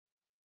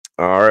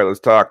All right, let's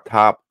talk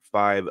top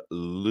 5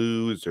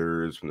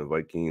 losers from the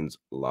Vikings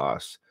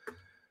loss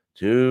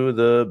to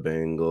the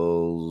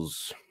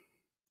Bengals.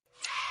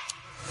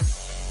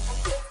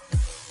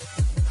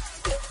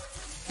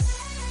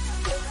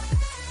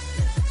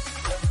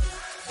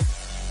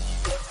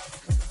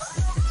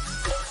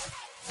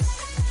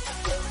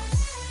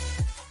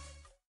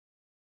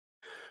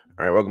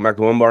 All right, welcome back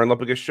to Onebar and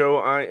Lupagus show.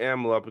 I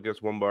am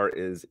Lupagus. Onebar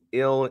is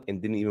ill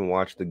and didn't even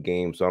watch the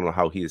game, so I don't know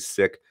how he is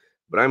sick.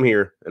 But I'm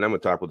here, and I'm going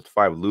to talk about the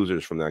 5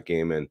 losers from that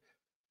game. And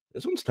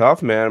this one's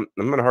tough, man.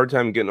 I'm having a hard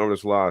time getting over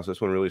this loss.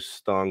 This one really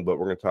stung, but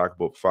we're going to talk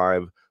about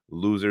 5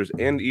 losers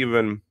and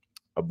even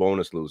a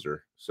bonus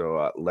loser.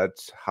 So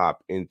let's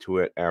hop into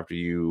it. After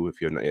you,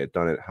 if you have not yet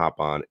done it, hop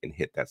on and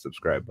hit that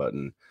subscribe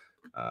button.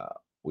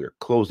 We're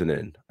closing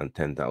in on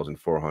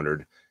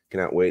 10,400.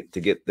 Cannot wait to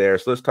get there.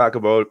 So let's talk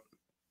about.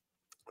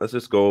 Let's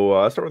just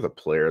go. Start with a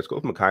player. Let's go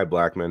with Mekhi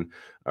Blackman,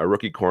 a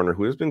rookie corner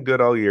who has been good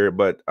all year,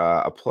 but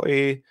a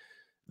play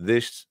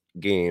this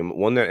game,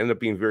 one that ended up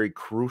being very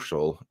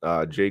crucial.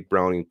 Jake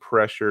Browning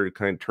pressure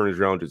kind of turns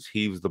around, just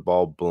heaves the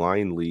ball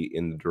blindly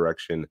in the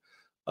direction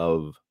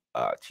of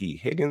T.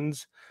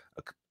 Higgins.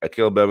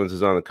 Caleb Evans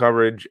is on the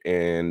coverage,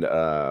 and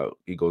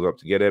he goes up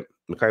to get it.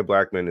 Mekhi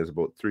Blackman is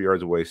about 3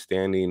 yards away,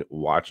 standing,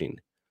 watching.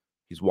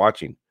 He's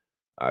watching.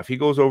 If he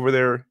goes over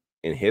there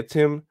and hits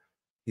him,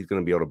 he's going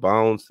to be out of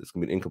bounds. It's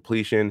going to be an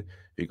incompletion.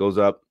 If he goes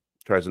up,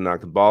 tries to knock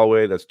the ball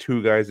away, that's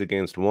 2 guys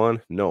against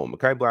 1. No,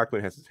 Mekhi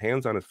Blackman has his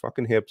hands on his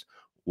fucking hips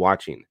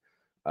watching.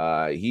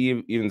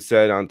 He even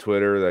said on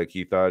Twitter like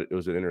he thought it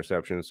was an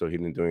interception, so he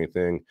didn't do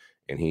anything,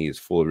 and he's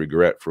full of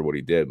regret for what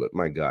he did. But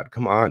my God,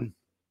 come on.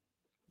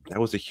 That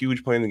was a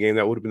huge play in the game.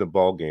 That would have been the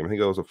ball game. I think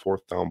that was a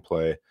 4th down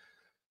play.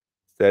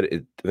 I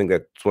think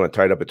that's when it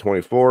tied up at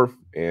 24,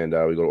 and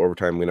we go to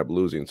overtime, we end up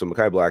losing. So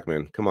Mekhi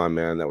Blackman, come on,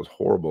 man, that was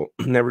horrible.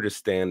 Never just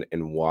stand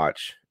and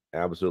watch.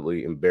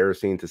 Absolutely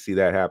embarrassing to see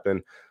that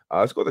happen.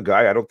 Let's go with the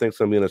guy I don't think is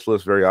going to be on this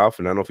list very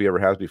often. I don't know if he ever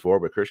has before,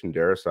 but Christian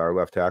Darrisaw, our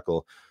left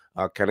tackle,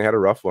 kind of had a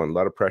rough one. A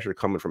lot of pressure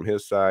coming from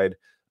his side.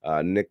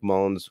 Nick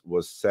Mullins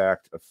was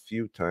sacked a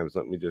few times.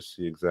 Let me just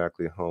see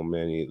exactly how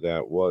many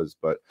that was,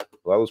 but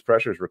a lot of those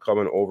pressures were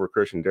coming over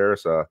Christian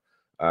Darrisaw.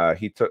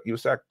 He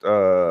was sacked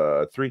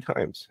 3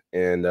 times,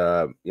 and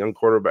young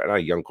quarterback,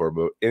 not young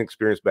quarterback, but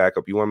inexperienced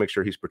backup. You want to make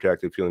sure he's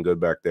protected, feeling good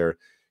back there.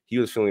 He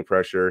was feeling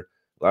pressure.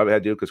 A lot of it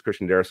had to do because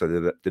Christian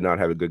Darrisaw did not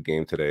have a good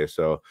game today.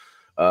 So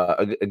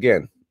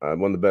again,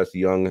 one of the best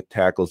young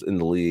tackles in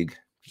the league.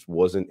 Just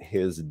wasn't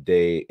his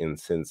day in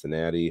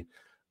Cincinnati.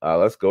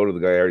 Let's go to the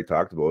guy I already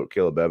talked about,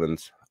 Caleb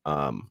Evans.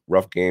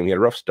 Rough game. He had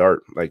a rough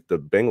start. Like the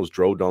Bengals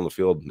drove down the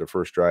field in their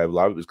first drive. A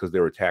lot of it was because they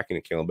were attacking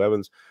at Caleb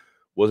Evans.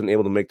 Wasn't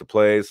able to make the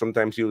plays.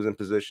 Sometimes he was in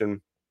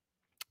position.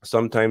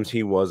 Sometimes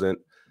he wasn't.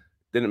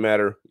 Didn't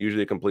matter.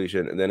 Usually a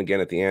completion. And then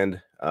again at the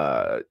end,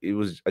 it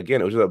was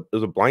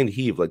a blind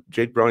heave. Like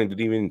Jake Browning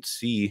didn't even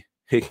see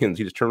Higgins.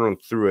 He just turned around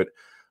and threw it.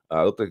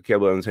 Looked like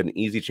Caleb Evans had an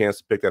easy chance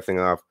to pick that thing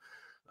off.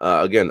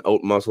 Again,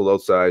 out-muscled,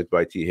 outside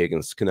by T.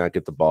 Higgins. Cannot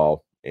get the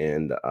ball.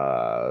 And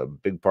a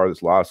big part of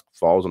this loss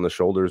falls on the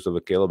shoulders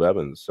of Caleb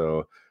Evans.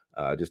 So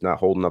just not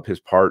holding up his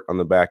part on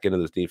the back end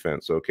of this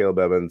defense. So Caleb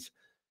Evans,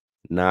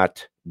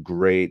 not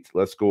great.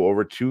 Let's go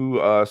over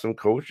to some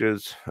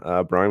coaches.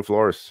 Brian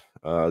Flores,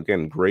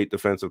 again, great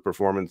defensive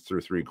performance through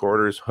 3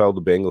 quarters, held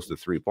the Bengals to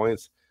 3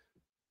 points.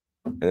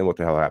 And then what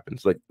the hell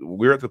happens? Like,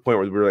 we're at the point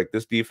where we're like,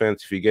 this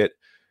defense, if you get,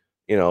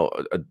 a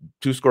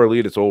 2-score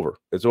lead, it's over.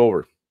 It's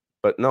over.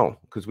 But no,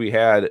 because we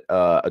had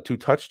a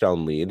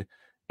 2-touchdown lead,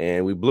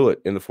 and we blew it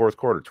in the 4th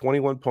quarter.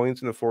 21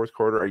 points in the 4th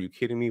quarter. Are you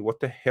kidding me? What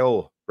the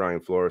hell, Brian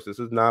Flores? This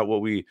is not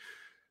what we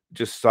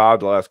just saw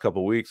the last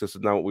couple of weeks. This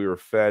is not what we were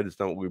fed. It's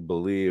not what we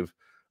believe.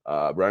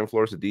 Brian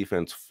Flores'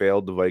 defense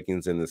failed the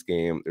Vikings in this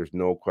game. There's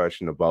no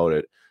question about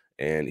it.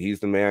 And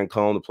he's the man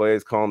calling the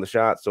plays, calling the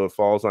shots, so it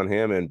falls on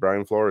him. And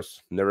Brian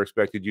Flores, never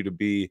expected you to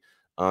be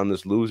on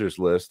this losers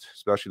list,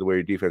 especially the way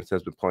your defense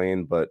has been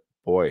playing. But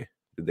boy,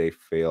 did they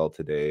fail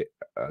today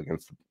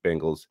against the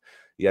Bengals.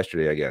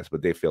 Yesterday, I guess,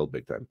 but they failed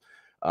big time.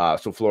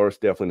 So Flores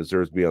definitely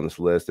deserves to be on this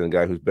list, and a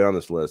guy who's been on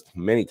this list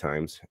many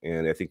titimes,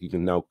 and I think you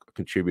can now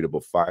contribute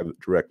about 5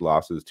 direct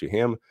losses to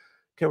him.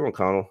 Kevin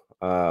O'Connell,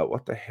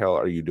 what the hell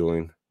are you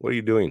doing? What are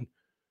you doing?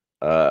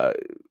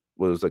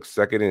 Was like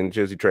 2nd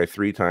inches. He tried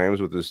 3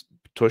 times with this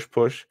tush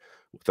push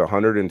with a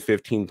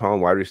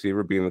 115-pound wide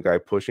receiver being the guy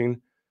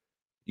pushing.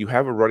 You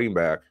have a running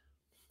back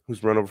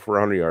who's run over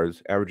 400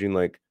 yards, averaging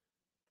like,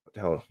 what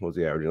the hell was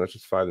he averaging? Let's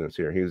just 5 minutes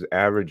here. He was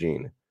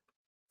averaging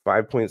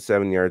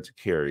 5.7 yards a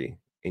carry,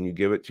 and you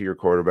give it to your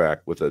quarterback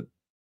with a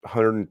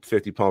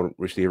 150-pound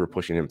receiver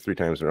pushing him 3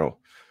 times in a row.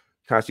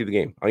 Cost you the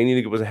game. All you need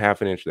to get was a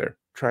half an inch there.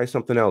 Try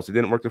something else. It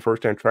didn't work the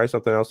first time. Try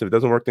something else. If it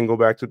doesn't work, then go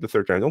back to the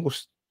 3rd time. Don't go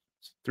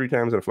 3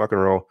 times in a fucking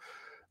row.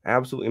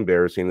 Absolutely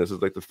embarrassing. This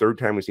is like the 3rd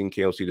time we've seen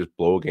KLC just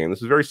blow a game.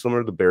 This is very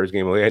similar to the Bears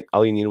game.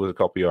 All you needed was a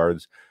couple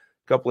yards,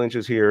 a couple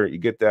inches here. You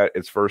get that.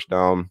 It's 1st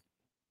down.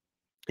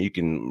 You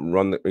can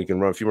run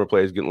a few more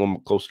plays, get a little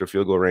closer to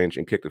field goal range,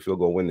 and kick the field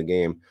goal, win the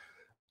game.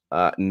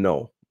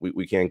 No.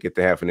 we can't get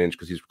the half an inch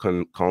because he's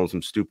calling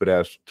some stupid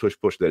ass tush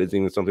push that isn't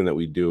even something that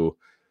we do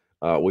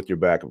with your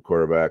backup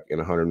quarterback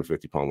and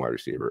 150-pound wide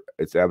receiver.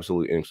 It's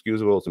absolutely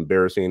inexcusable. It's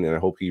embarrassing, and I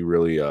hope he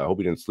really hope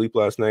he didn't sleep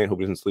last night. Hope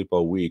he doesn't sleep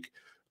all week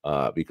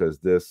because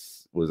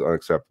this was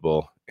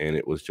unacceptable and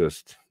it was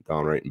just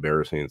downright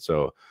embarrassing.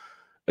 So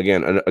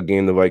again, a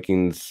game the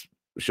Vikings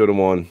should have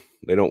won.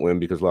 They don't win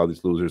because a lot of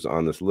these losers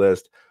on this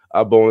list.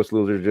 A bonus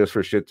loser just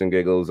for shits and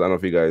giggles. I don't know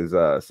if you guys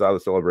saw the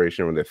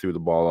celebration when they threw the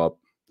ball up,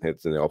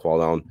 hits, and they all fall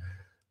down.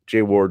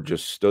 Jay Ward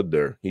just stood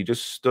there. He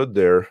just stood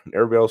there.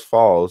 Everybody else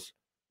falls.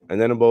 And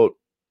then about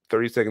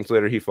 30 seconds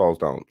later, he falls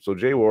down. So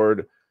Jay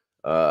Ward,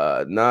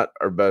 not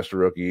our best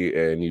rookie,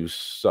 and you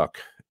suck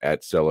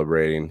at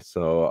celebrating.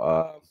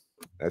 So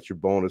that's your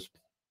bonus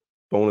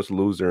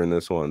loser in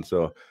this one.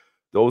 So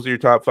those are your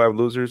top 5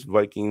 losers.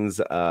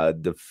 Vikings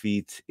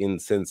defeat in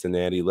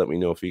Cincinnati. Let me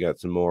know if you got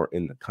some more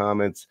in the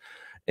comments.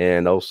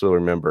 And also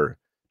remember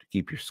to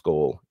keep your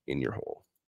skull in your hole.